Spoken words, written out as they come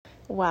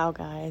Wow,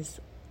 guys.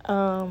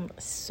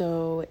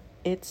 So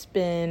it's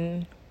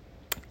been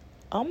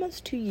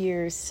almost 2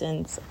 years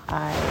since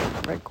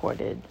I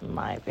recorded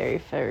my very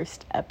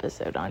first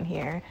episode on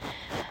here.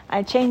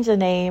 I changed the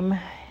name,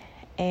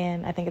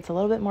 and I think it's a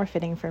little bit more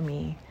fitting for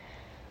me.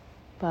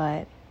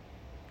 But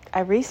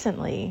I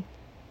recently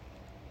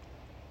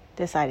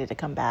decided to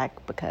come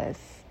back because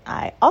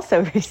I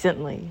also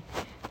recently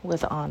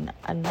was on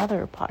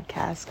another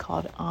podcast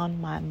called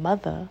On My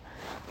Mother.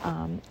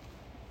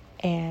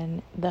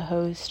 And the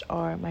hosts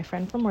are my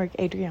friend from work,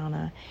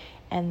 Adriana,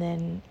 and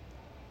then,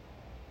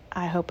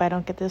 I hope I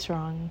don't get this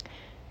wrong,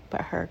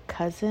 but her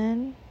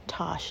cousin,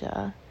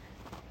 Tasha,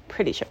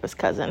 pretty sure it was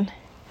cousin.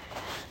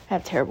 I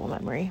have terrible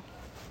memory.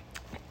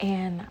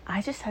 And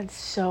I just had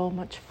so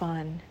much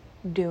fun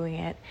doing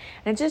it.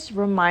 And it just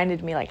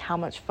reminded me how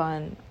much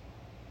fun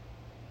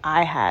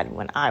I had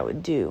when I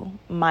would do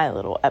my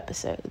little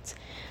episodes.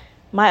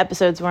 My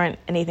episodes weren't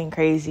anything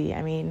crazy.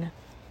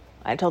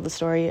 I told the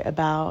story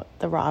about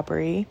the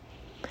robbery,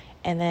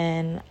 and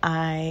then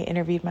I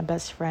interviewed my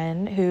best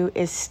friend who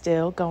is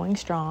still going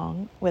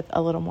strong with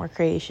a little more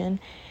creation.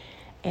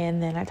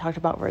 And then I talked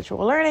about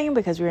virtual learning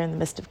because we were in the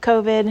midst of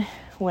COVID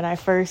when I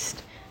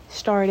first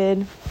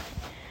started.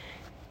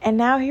 And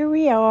now here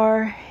we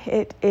are.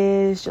 It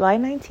is July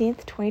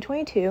 19th,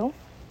 2022.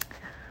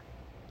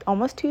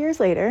 Almost 2 years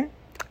later.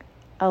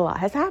 A lot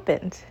has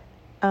happened.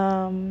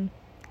 I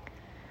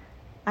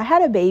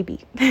had a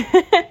baby.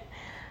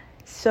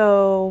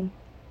 So,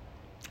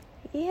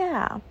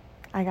 yeah,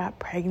 I got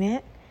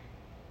pregnant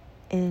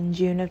in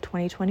June of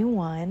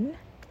 2021,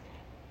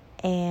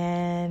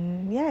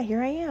 and yeah,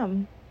 here I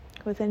am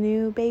with a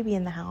new baby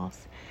in the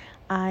house.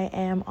 I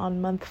am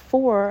on month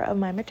 4 of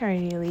my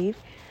maternity leave,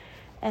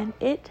 and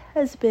it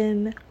has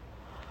been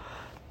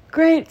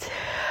great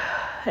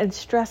and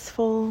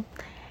stressful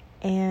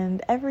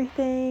and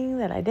everything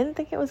that I didn't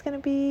think it was going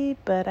to be,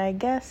 but I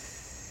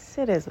guess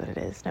it is what it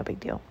is. No big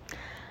deal.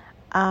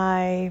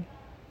 I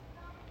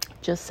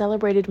just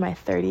celebrated my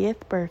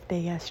 30th birthday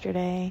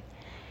yesterday,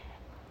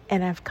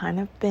 and I've kind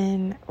of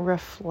been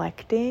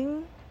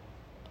reflecting,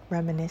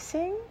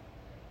 reminiscing,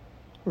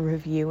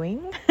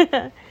 reviewing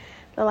the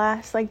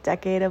last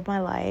decade of my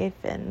life,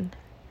 and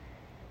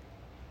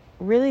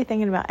really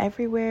thinking about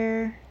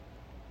everywhere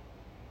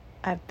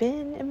I've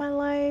been in my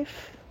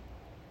life,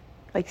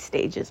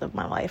 stages of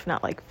my life,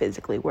 not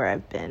physically where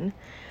I've been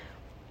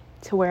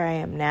to where I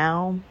am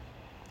now.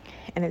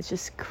 And it's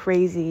just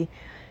crazy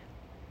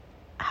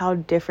how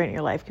different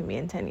your life can be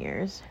in 10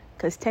 years.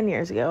 Because 10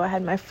 years ago, I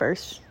had my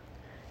first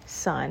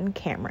son,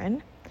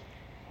 Cameron,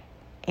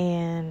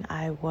 and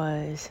I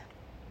was,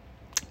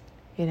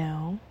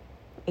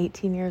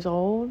 18 years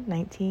old,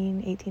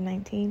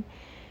 19,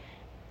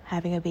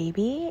 having a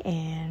baby,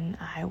 and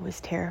I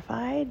was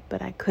terrified,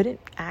 but I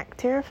couldn't act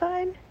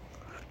terrified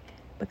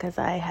because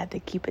I had to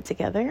keep it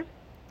together.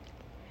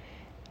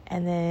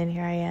 And then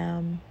here I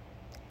am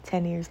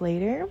 10 years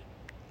later,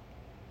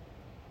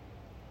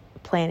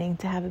 planning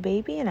to have a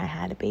baby, and I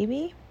had a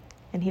baby,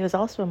 and he was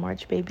also a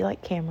March baby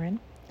like Cameron.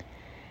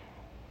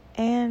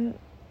 And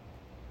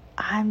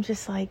I'm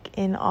just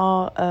in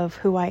awe of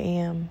who I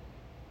am.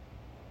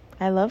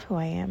 I love who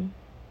I am.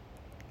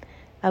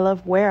 I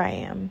love where I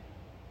am.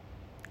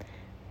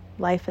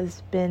 Life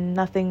has been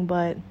nothing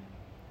but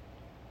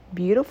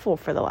beautiful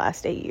for the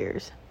last 8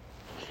 years.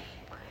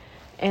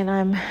 And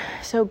I'm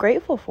so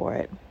grateful for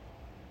it.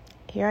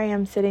 Here I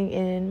am sitting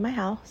in my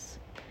house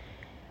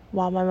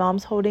while my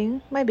mom's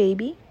holding my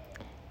baby,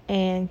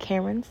 and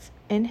Cameron's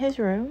in his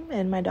room,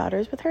 and my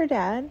daughter's with her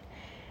dad.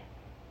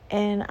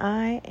 And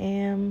I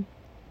am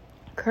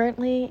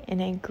currently in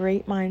a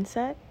great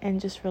mindset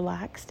and just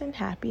relaxed and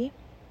happy.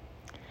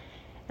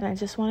 And I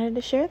just wanted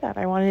to share that.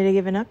 I wanted to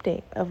give an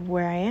update of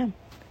where I am.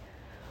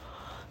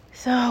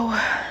 So,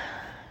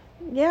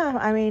 yeah,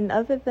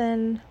 other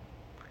than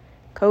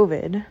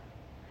COVID,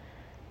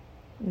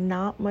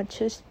 not much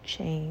has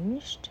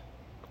changed.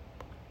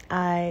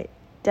 I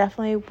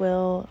definitely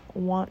will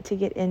want to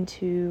get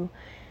into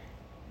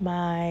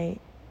my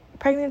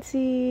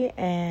pregnancy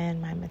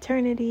and my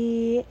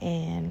maternity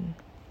and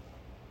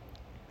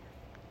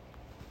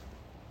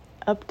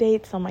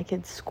updates on my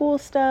kids' school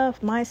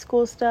stuff, my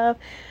school stuff.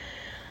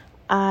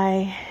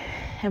 I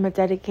am a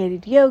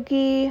dedicated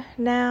yogi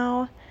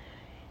now,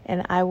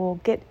 and I will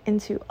get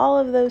into all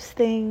of those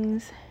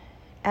things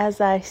as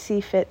I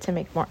see fit to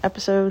make more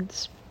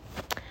episodes.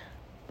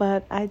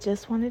 But I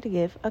just wanted to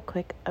give a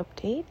quick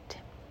update.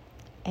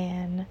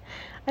 And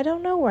I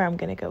don't know where I'm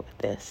going to go with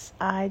this.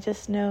 I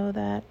just know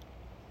that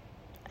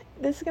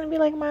this is going to be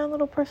my own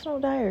little personal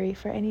diary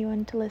for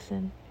anyone to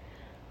listen.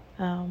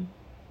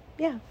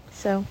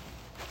 So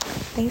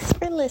thanks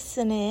for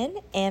listening,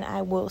 and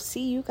I will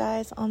see you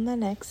guys on the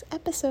next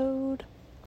episode.